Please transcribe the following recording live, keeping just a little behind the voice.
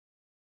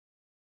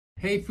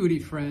Hey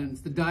foodie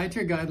friends, the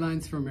Dietary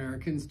Guidelines for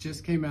Americans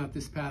just came out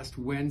this past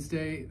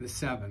Wednesday, the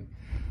 7th.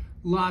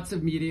 Lots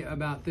of media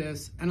about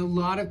this and a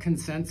lot of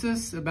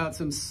consensus about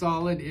some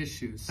solid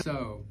issues.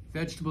 So,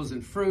 vegetables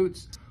and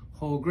fruits,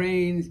 whole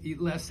grains,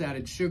 eat less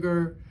added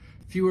sugar,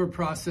 fewer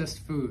processed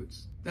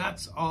foods.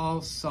 That's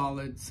all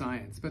solid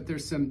science. But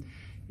there's some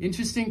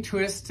interesting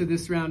twists to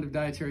this round of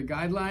dietary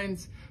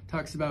guidelines.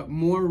 Talks about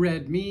more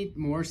red meat,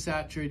 more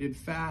saturated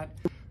fat,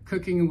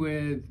 cooking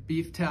with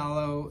beef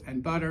tallow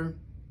and butter.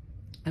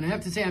 And I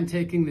have to say, I'm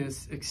taking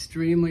this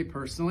extremely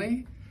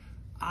personally.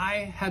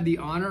 I had the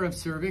honor of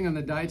serving on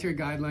the Dietary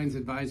Guidelines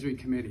Advisory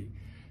Committee.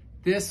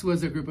 This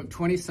was a group of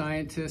 20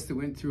 scientists that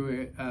went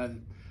through a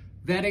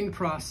vetting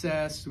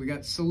process. We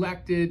got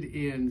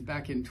selected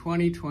back in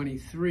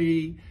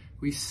 2023.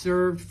 We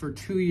served for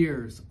 2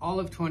 years, all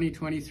of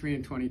 2023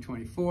 and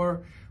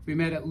 2024. We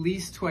met at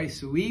least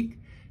twice a week.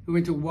 We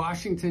went to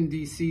Washington,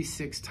 D.C.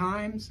 6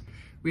 times.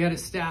 We had a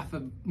staff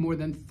of more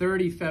than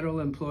 30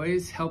 federal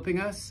employees helping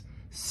us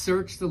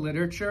search the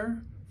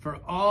literature for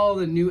all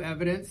the new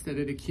evidence that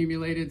had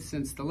accumulated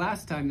since the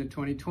last time the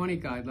 2020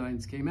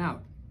 guidelines came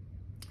out.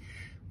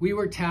 We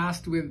were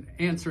tasked with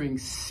answering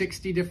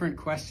 60 different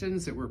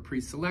questions that were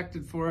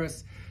pre-selected for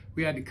us.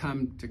 We had to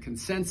come to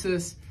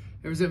consensus.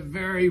 There was a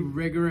very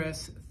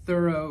rigorous,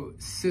 thorough,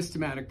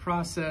 systematic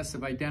process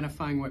of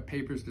identifying what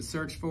papers to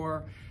search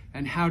for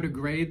and how to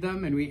grade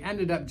them. And we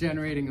ended up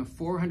generating a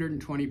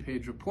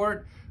 420-page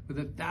report with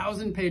a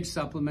 1,000-page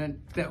supplement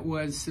that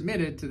was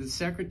submitted to the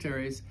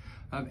Secretaries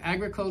of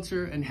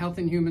Agriculture and Health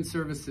and Human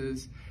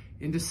Services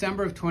in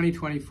December of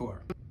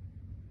 2024.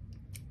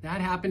 That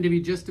happened to be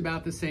just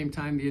about the same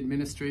time the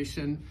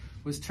administration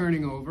was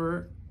turning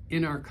over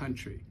in our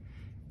country.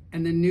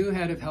 And the new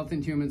head of Health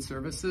and Human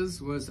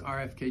Services was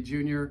RFK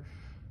Jr.,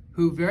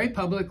 who very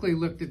publicly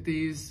looked at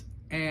these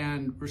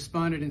and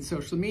responded in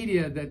social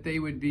media that they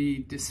would be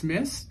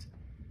dismissed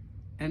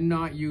and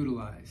not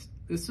utilized.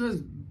 This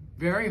was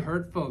very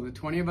hurtful. The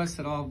 20 of us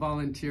had all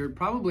volunteered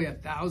probably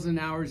 1,000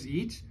 hours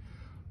each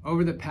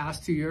over the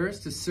past 2 years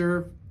to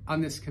serve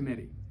on this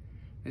committee.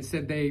 They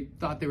said they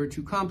thought they were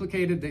too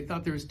complicated, they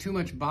thought there was too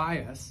much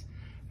bias,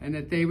 and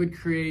that they would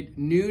create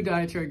new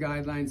dietary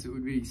guidelines that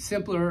would be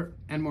simpler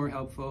and more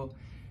helpful,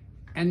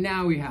 and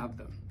now we have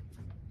them.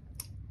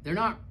 They're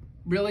not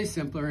really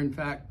simpler. In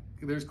fact,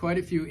 there's quite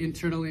a few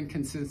internal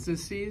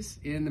inconsistencies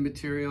in the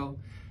material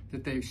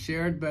that they've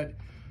shared, but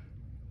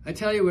I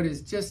tell you what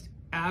is just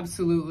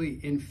absolutely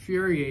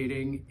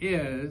infuriating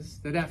is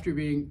that after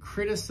being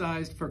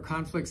criticized for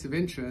conflicts of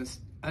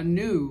interest, a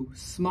new,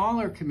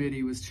 smaller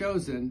committee was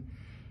chosen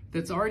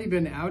that's already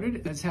been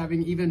outed as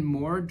having even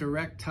more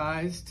direct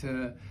ties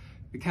to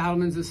the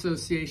Cattlemen's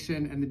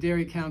Association and the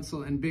Dairy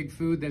Council and Big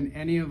Food than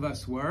any of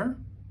us were.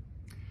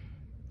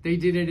 They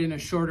did it in a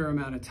shorter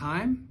amount of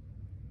time.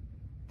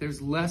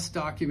 There's less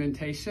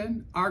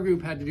documentation. Our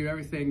group had to do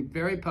everything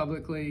very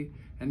publicly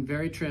and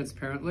very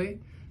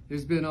transparently.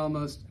 There's been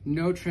almost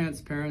no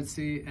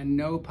transparency and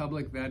no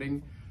public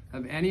vetting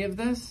of any of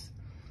this.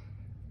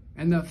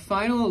 And the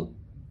final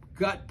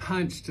gut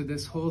punch to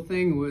this whole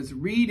thing was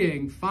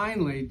reading,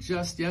 finally,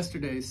 just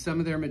yesterday, some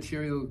of their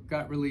material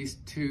got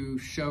released to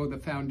show the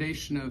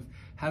foundation of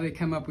how they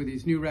come up with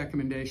these new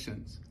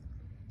recommendations.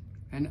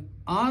 And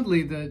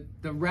oddly, the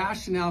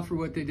rationale for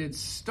what they did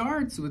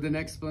starts with an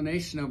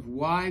explanation of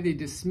why they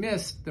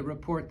dismissed the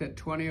report that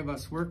 20 of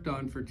us worked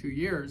on for 2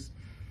 years.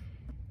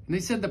 And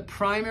they said the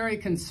primary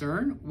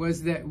concern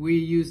was that we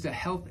used a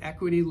health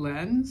equity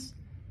lens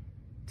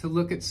to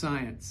look at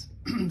science.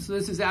 So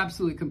this is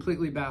absolutely,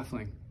 completely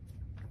baffling.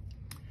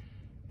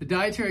 The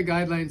dietary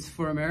guidelines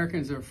for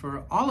Americans are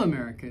for all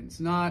Americans,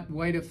 not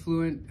white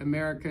affluent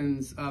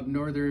Americans of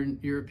Northern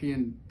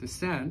European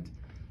descent.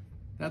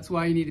 That's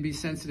why you need to be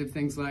sensitive to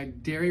things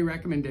like dairy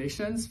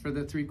recommendations for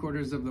the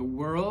 3/4 of the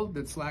world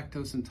that's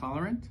lactose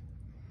intolerant.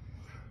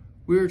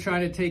 We were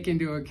trying to take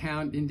into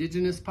account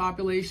indigenous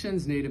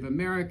populations, Native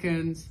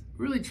Americans,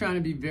 really trying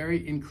to be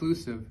very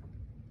inclusive.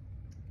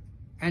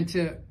 And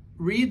to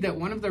read that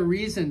one of the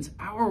reasons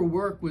our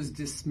work was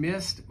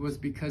dismissed was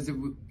because of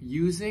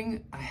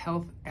using a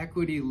health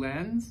equity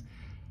lens,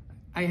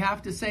 I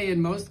have to say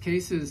in most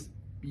cases,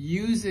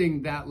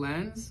 using that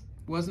lens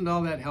wasn't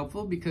all that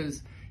helpful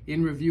because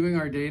in reviewing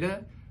our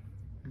data,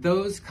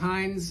 those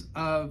kinds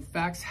of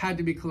facts had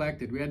to be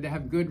collected. We had to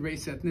have good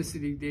race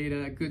ethnicity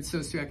data, good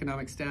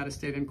socioeconomic status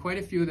data, and quite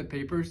a few of the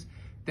papers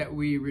that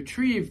we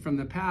retrieved from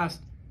the past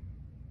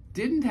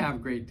didn't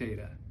have great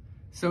data.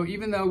 So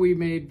even though we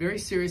made very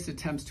serious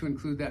attempts to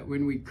include that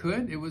when we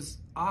could, it was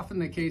often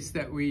the case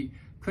that we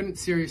couldn't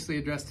seriously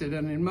address it.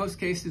 And in most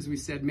cases, we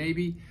said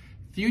maybe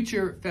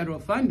future federal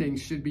funding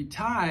should be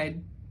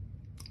tied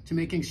to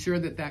making sure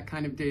that that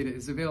kind of data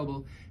is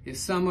available if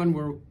someone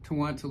were to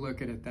want to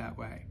look at it that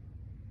way.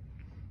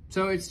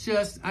 So it's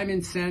just, I'm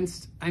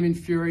incensed, I'm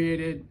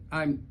infuriated,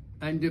 I'm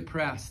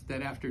depressed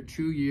that after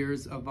 2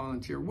 years of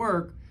volunteer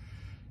work,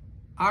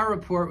 our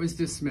report was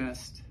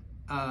dismissed.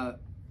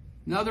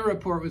 Another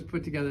report was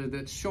put together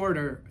that's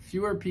shorter,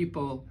 fewer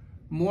people,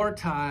 more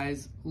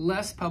ties,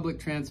 less public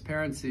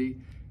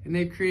transparency, and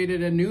they've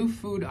created a new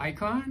food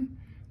icon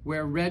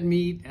where red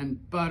meat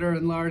and butter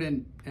and lard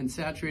and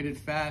saturated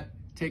fat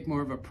take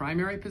more of a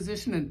primary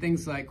position, and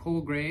things like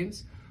whole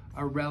grains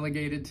are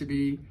relegated to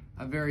be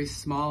a very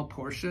small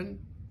portion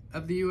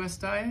of the US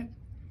diet.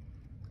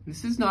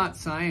 This is not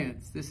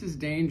science. This is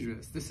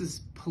dangerous. This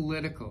is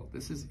political.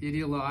 This is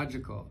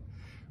ideological.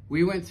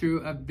 We went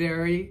through a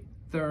very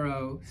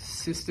thorough,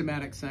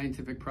 systematic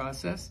scientific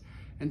process,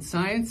 and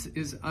science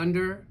is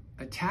under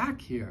attack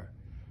here.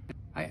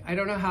 I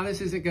don't know how this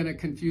isn't going to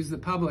confuse the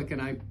public,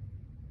 and I'm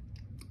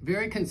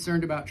very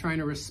concerned about trying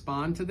to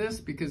respond to this,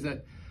 because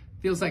that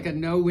feels like a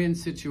no-win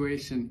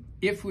situation.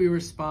 If we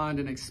respond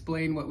and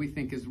explain what we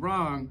think is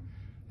wrong,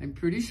 I'm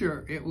pretty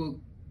sure it will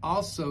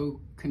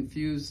also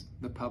confuse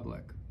the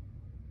public.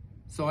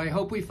 So I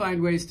hope we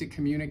find ways to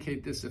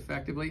communicate this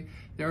effectively.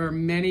 There are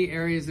many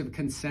areas of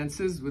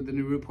consensus with the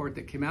new report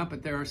that came out,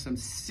 but there are some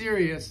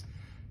serious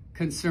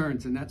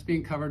concerns, and that's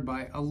being covered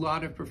by a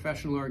lot of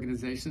professional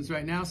organizations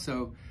right now.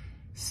 So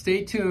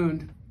stay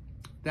tuned.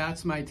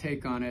 That's my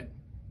take on it.